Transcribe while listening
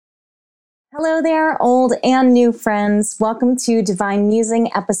Hello there, old and new friends. Welcome to Divine Musing,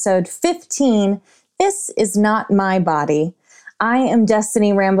 episode 15. This is not my body. I am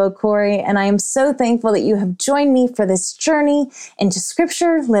Destiny Rambo Corey, and I am so thankful that you have joined me for this journey into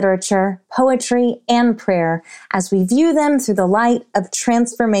scripture, literature, poetry, and prayer as we view them through the light of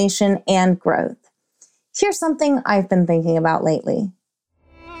transformation and growth. Here's something I've been thinking about lately.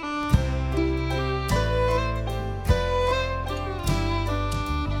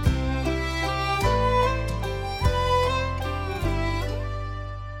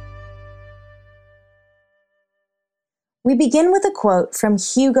 We begin with a quote from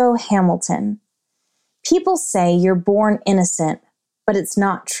Hugo Hamilton. People say you're born innocent, but it's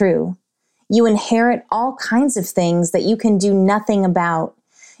not true. You inherit all kinds of things that you can do nothing about.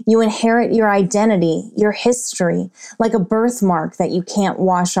 You inherit your identity, your history, like a birthmark that you can't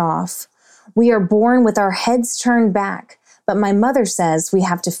wash off. We are born with our heads turned back, but my mother says we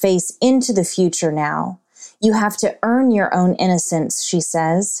have to face into the future now. You have to earn your own innocence, she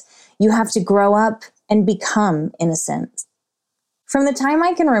says. You have to grow up and become innocent. From the time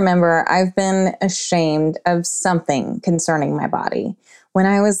I can remember, I've been ashamed of something concerning my body. When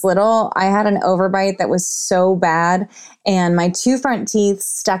I was little, I had an overbite that was so bad, and my two front teeth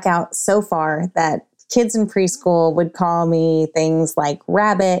stuck out so far that kids in preschool would call me things like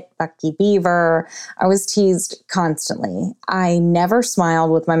rabbit, Bucky Beaver. I was teased constantly. I never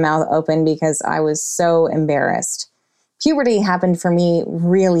smiled with my mouth open because I was so embarrassed. Puberty happened for me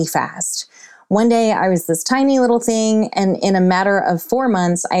really fast. One day I was this tiny little thing, and in a matter of 4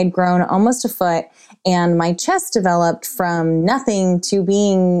 months, I had grown almost a foot, and my chest developed from nothing to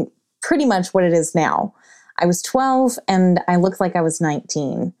being pretty much what it is now. I was 12 and I looked like I was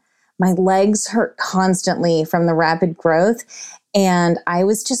 19. My legs hurt constantly from the rapid growth, and I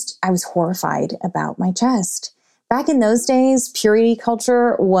was horrified about my chest. Back in those days, purity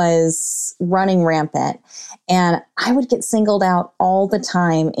culture was running rampant, and I would get singled out all the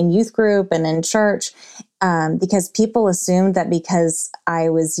time in youth group and in church because people assumed that because I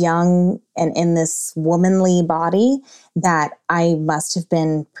was young and in this womanly body that I must have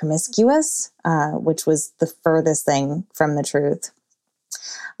been promiscuous, which was the furthest thing from the truth.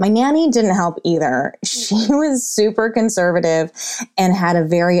 My nanny didn't help either. She was super conservative and had a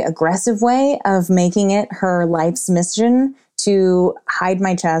very aggressive way of making it her life's mission to hide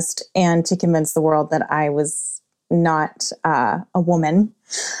my chest and to convince the world that I was not a woman.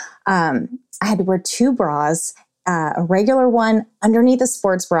 I had to wear two bras, a regular one underneath a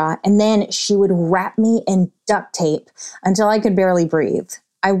sports bra, and then she would wrap me in duct tape until I could barely breathe.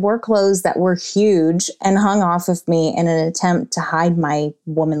 I wore clothes that were huge and hung off of me in an attempt to hide my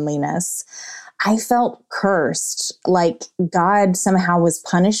womanliness. I felt cursed, like God somehow was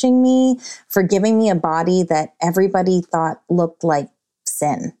punishing me for giving me a body that everybody thought looked like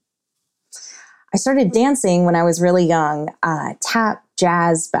sin. I started dancing when I was really young. Tap,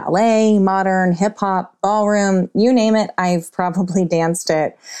 jazz, ballet, modern, hip hop, ballroom, you name it, I've probably danced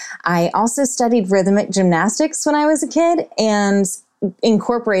it. I also studied rhythmic gymnastics when I was a kid and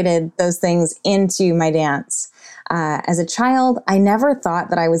incorporated those things into my dance. As a child, I never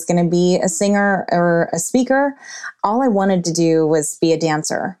thought that I was going to be a singer or a speaker. All I wanted to do was be a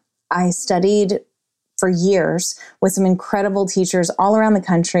dancer. I studied for years with some incredible teachers all around the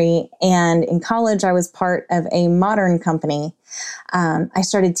country. And in college, I was part of a modern company. I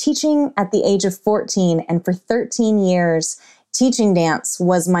started teaching at the age of 14, and for 13 years, teaching dance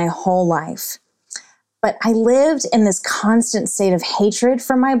was my whole life. But I lived in this constant state of hatred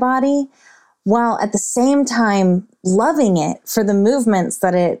for my body, while at the same time loving it for the movements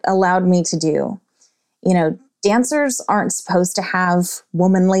that it allowed me to do. You know, dancers aren't supposed to have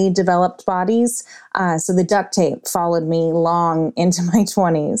womanly developed bodies, so the duct tape followed me long into my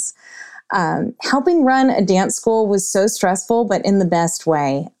 20s. Helping run a dance school was so stressful, but in the best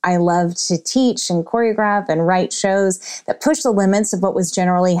way. I loved to teach and choreograph and write shows that pushed the limits of what was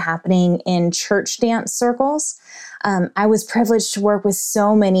generally happening in church dance circles. I was privileged to work with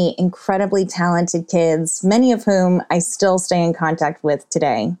so many incredibly talented kids, many of whom I still stay in contact with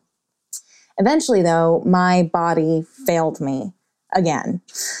today. Eventually, though, my body failed me again.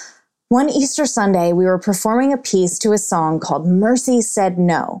 One Easter Sunday, we were performing a piece to a song called Mercy Said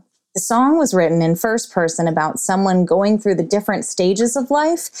No. The song was written in first person about someone going through the different stages of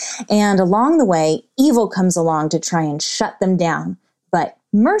life, and along the way, evil comes along to try and shut them down. But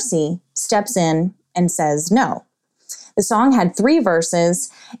mercy steps in and says no. The song had 3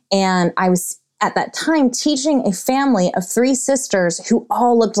 verses, and I was at that time teaching a family of 3 sisters who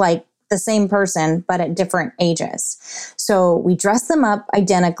all looked like the same person, but at different ages. So we dressed them up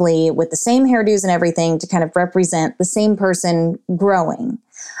identically with the same hairdos and everything to kind of represent the same person growing.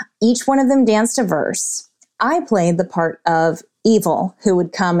 Each one of them danced a verse. I played the part of evil who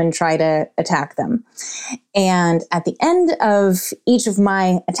would come and try to attack them. And at the end of each of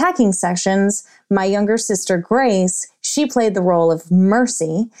my attacking sessions, my younger sister, Grace, she played the role of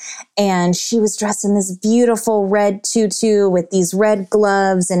Mercy. And she was dressed in this beautiful red tutu with these red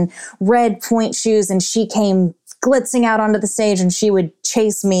gloves and red point shoes. And she came glitzing out onto the stage and she would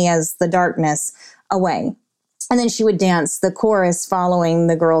chase me as the darkness away. And then she would dance the chorus following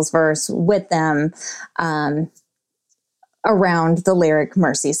the girl's verse with them around the lyric,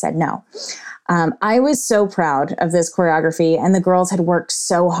 Mercy Said No. I was so proud of this choreography, and the girls had worked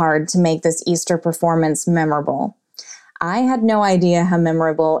so hard to make this Easter performance memorable. I had no idea how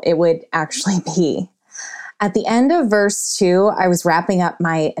memorable it would actually be. At the end of verse 2, I was wrapping up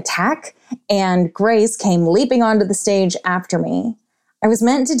my attack, and Grace came leaping onto the stage after me. I was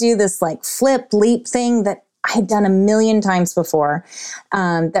meant to do this like flip, leap thing that I had done a million times before,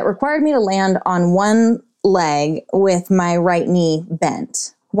 that required me to land on one leg with my right knee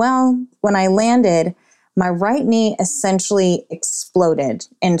bent. Well, when I landed, my right knee essentially exploded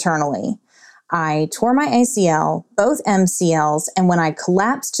internally. I tore my ACL, both MCLs, and when I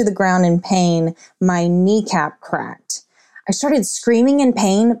collapsed to the ground in pain, my kneecap cracked. I started screaming in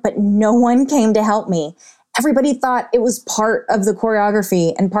pain, but no one came to help me. Everybody thought it was part of the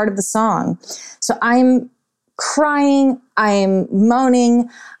choreography and part of the song. So I'm crying, I'm moaning,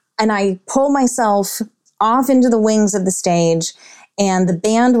 and I pull myself off into the wings of the stage, and the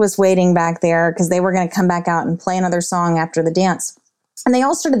band was waiting back there because they were going to come back out and play another song after the dance. And they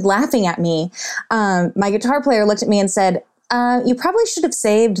all started laughing at me. My guitar player looked at me and said, you probably should have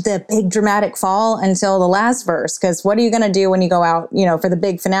saved the big dramatic fall until the last verse, because what are you going to do when you go out, for the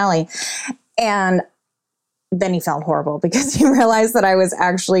big finale? And then he felt horrible because he realized that I was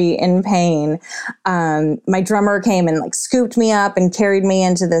actually in pain. My drummer came and scooped me up and carried me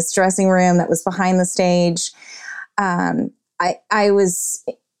into this dressing room that was behind the stage. It was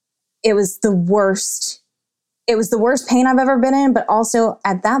the worst. It was the worst pain I've ever been in, but also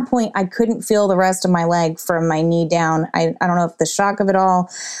at that point, I couldn't feel the rest of my leg from my knee down. I don't know if the shock of it all,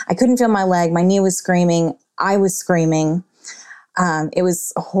 I couldn't feel my leg. My knee was screaming. I was screaming. It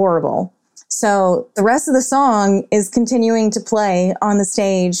was horrible. So the rest of the song is continuing to play on the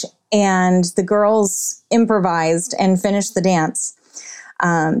stage, and the girls improvised and finished the dance.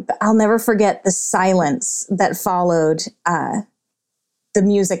 But I'll never forget the silence that followed the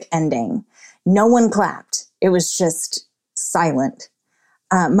music ending. No one clapped. It was just silent.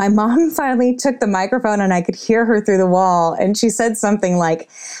 My mom finally took the microphone and I could hear her through the wall. And she said something like,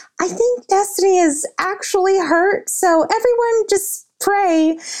 I think Destiny is actually hurt. So everyone just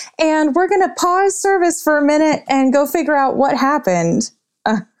pray. And we're going to pause service for a minute and go figure out what happened.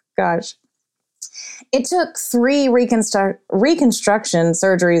 Gosh. It took 3 reconstruction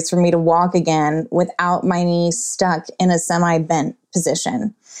surgeries for me to walk again without my knee stuck in a semi-bent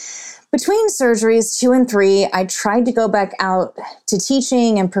position. Between surgeries 2 and 3, I tried to go back out to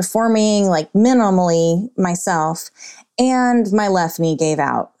teaching and performing minimally myself, and my left knee gave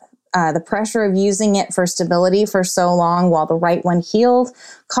out. The pressure of using it for stability for so long while the right one healed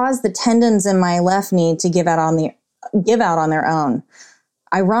caused the tendons in my left knee to give out on their own.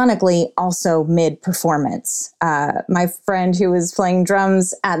 Ironically, also mid-performance. My friend who was playing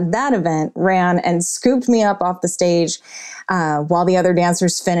drums at that event ran and scooped me up off the stage while the other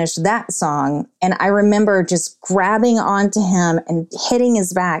dancers finished that song. And I remember just grabbing onto him and hitting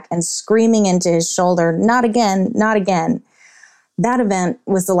his back and screaming into his shoulder, not again, not again. That event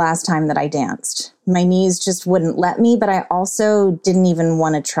was the last time that I danced. My knees just wouldn't let me, but I also didn't even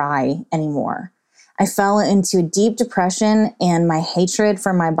want to try anymore. I fell into a deep depression, and my hatred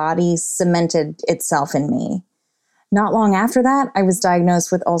for my body cemented itself in me. Not long after that, I was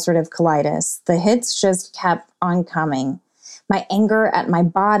diagnosed with ulcerative colitis. The hits just kept on coming. My anger at my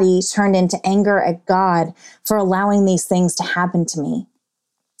body turned into anger at God for allowing these things to happen to me.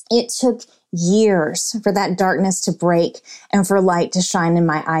 It took years for that darkness to break and for light to shine in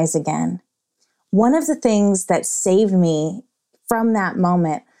my eyes again. One of the things that saved me from that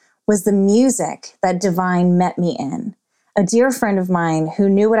moment was the music that Divine met me in. A dear friend of mine who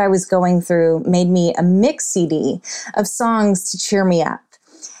knew what I was going through made me a mix CD of songs to cheer me up.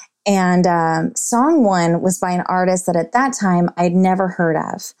 And song 1 was by an artist that at that time I'd never heard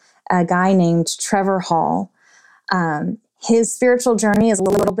of, a guy named Trevor Hall. His spiritual journey is a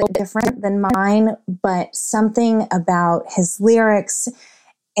little bit different than mine, but something about his lyrics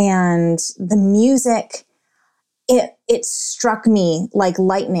and the music, it struck me like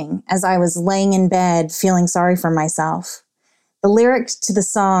lightning as I was laying in bed feeling sorry for myself. The lyric to the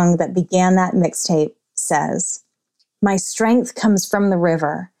song that began that mixtape says, "My strength comes from the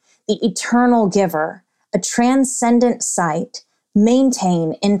river. the eternal giver, a transcendent sight,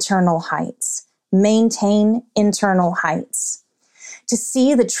 maintain internal heights. Maintain internal heights. To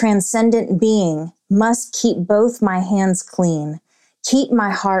see the transcendent being must keep both my hands clean, keep my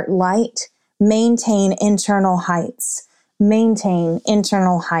heart light, maintain internal heights. Maintain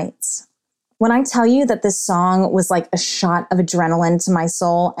internal heights. When I tell you that this song was like a shot of adrenaline to my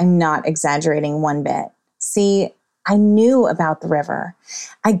soul, I'm not exaggerating one bit. See, I knew about the river.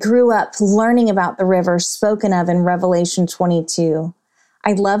 I grew up learning about the river spoken of in Revelation 22.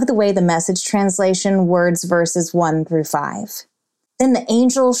 I love the way the Message translation words verses 1-5. Then the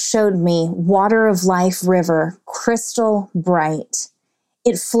angel showed me water of life river, crystal bright.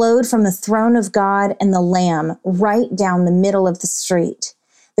 It flowed from the throne of God and the Lamb right down the middle of the street.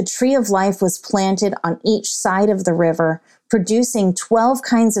 The tree of life was planted on each side of the river, producing 12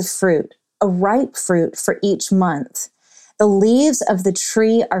 kinds of fruit, a ripe fruit for each month. The leaves of the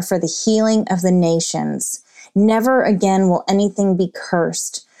tree are for the healing of the nations. Never again will anything be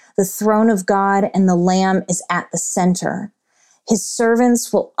cursed. The throne of God and the Lamb is at the center. His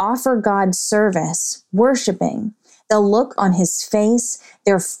servants will offer God service, worshiping. They'll look on his face,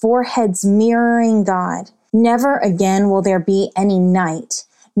 their foreheads mirroring God. Never again will there be any night.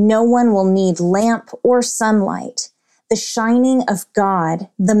 No one will need lamp or sunlight. The shining of God,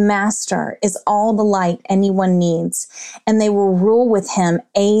 the Master, is all the light anyone needs, and they will rule with him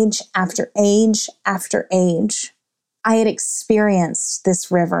age after age after age. I had experienced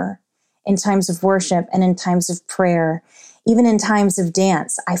this river in times of worship and in times of prayer, even in times of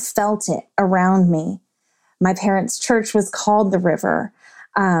dance. I felt it around me. My parents' church was called the river.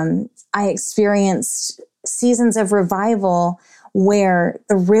 I experienced seasons of revival where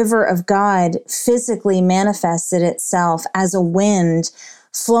the river of God physically manifested itself as a wind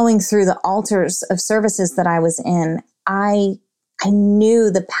flowing through the altars of services that I was in. I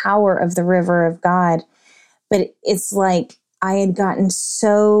knew the power of the river of God, but it's like I had gotten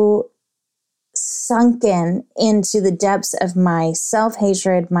so sunken into the depths of my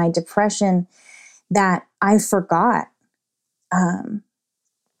self-hatred, my depression, that I forgot.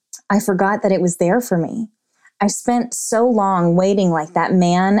 I forgot that it was there for me. I spent so long waiting like that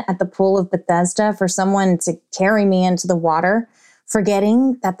man at the pool of Bethesda for someone to carry me into the water,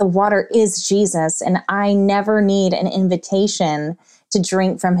 forgetting that the water is Jesus and I never need an invitation to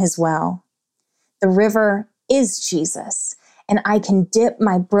drink from his well. The river is Jesus, and I can dip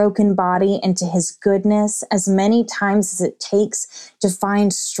my broken body into his goodness as many times as it takes to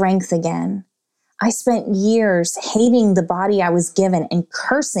find strength again. I spent years hating the body I was given and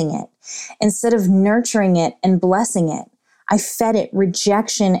cursing it instead of nurturing it and blessing it. I fed it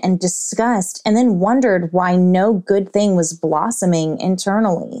rejection and disgust and then wondered why no good thing was blossoming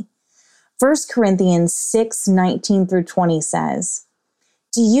internally. 1 Corinthians 6:19-20 says,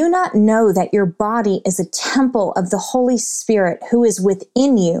 "Do you not know that your body is a temple of the Holy Spirit who is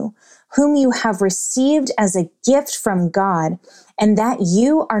within you, whom you have received as a gift from God, and that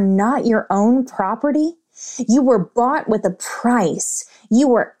you are not your own property? You were bought with a price. You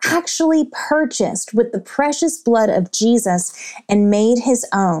were actually purchased with the precious blood of Jesus and made his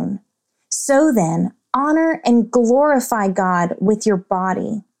own. So then, honor and glorify God with your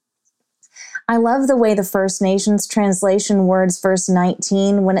body." I love the way the First Nations translation words verse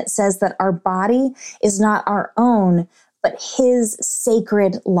 19 when it says that our body is not our own, but his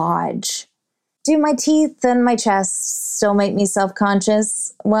sacred lodge. Do my teeth and my chest still make me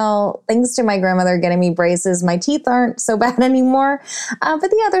self-conscious? Well, thanks to my grandmother getting me braces, my teeth aren't so bad anymore, but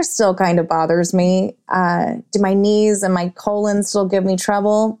the other still kind of bothers me. Do my knees and my colon still give me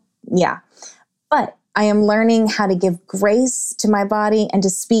trouble? Yeah, but I am learning how to give grace to my body and to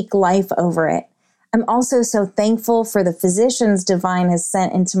speak life over it. I'm also so thankful for the physicians Divine has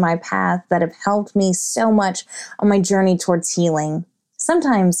sent into my path that have helped me so much on my journey towards healing.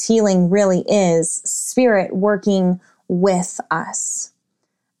 Sometimes healing really is spirit working with us.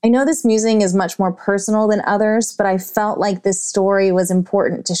 I know this musing is much more personal than others, but I felt like this story was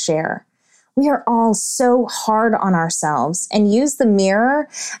important to share. We are all so hard on ourselves and use the mirror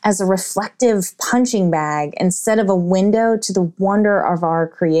as a reflective punching bag instead of a window to the wonder of our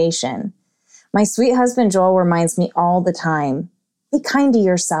creation. My sweet husband Joel reminds me all the time, be kind to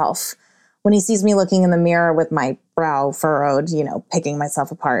yourself, when he sees me looking in the mirror with my brow furrowed, picking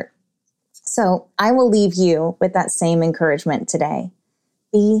myself apart. So I will leave you with that same encouragement today.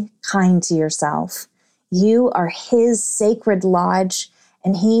 Be kind to yourself. You are his sacred lodge,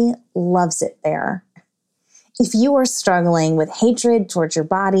 and he loves it there. If you are struggling with hatred towards your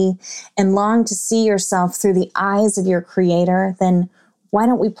body and long to see yourself through the eyes of your Creator, then why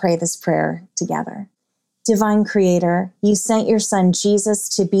don't we pray this prayer together? Divine Creator, you sent your Son Jesus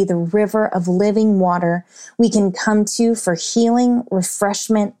to be the river of living water we can come to for healing,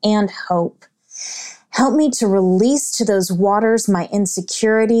 refreshment, and hope. Help me to release to those waters my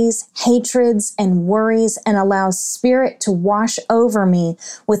insecurities, hatreds, and worries, and allow Spirit to wash over me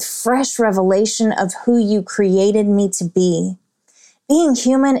with fresh revelation of who you created me to be. Being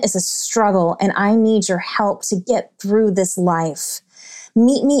human is a struggle, and I need your help to get through this life.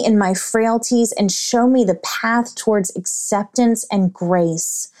 Meet me in my frailties and show me the path towards acceptance and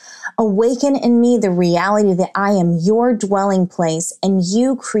grace. Awaken in me the reality that I am your dwelling place and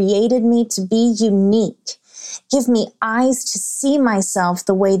you created me to be unique. Give me eyes to see myself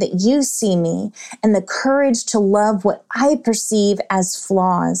the way that you see me and the courage to love what I perceive as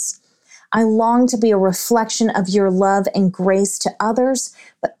flaws. I long to be a reflection of your love and grace to others,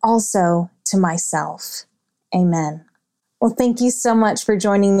 but also to myself. Amen. Well, thank you so much for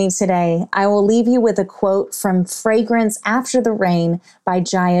joining me today. I will leave you with a quote from Fragrance After the Rain by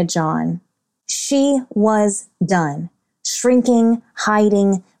Jaya John. She was done, shrinking,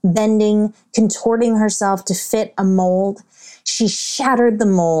 hiding, bending, contorting herself to fit a mold. She shattered the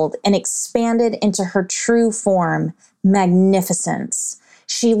mold and expanded into her true form, magnificence.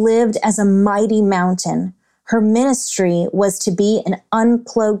 She lived as a mighty mountain. Her ministry was to be an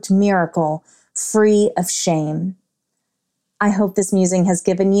uncloaked miracle, free of shame. I hope this musing has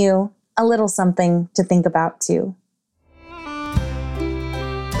given you a little something to think about too.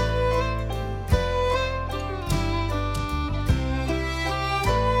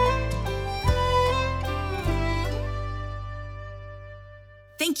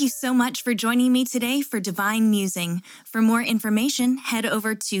 Thank you so much for joining me today for Divine Musing. For more information, head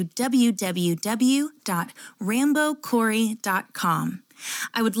over to www.rambocorey.com.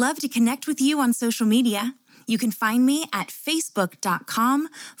 I would love to connect with you on social media. You can find me at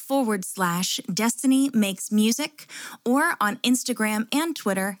facebook.com/Destiny Makes Music or on Instagram and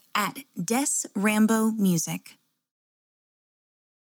Twitter at DesRamboMusic.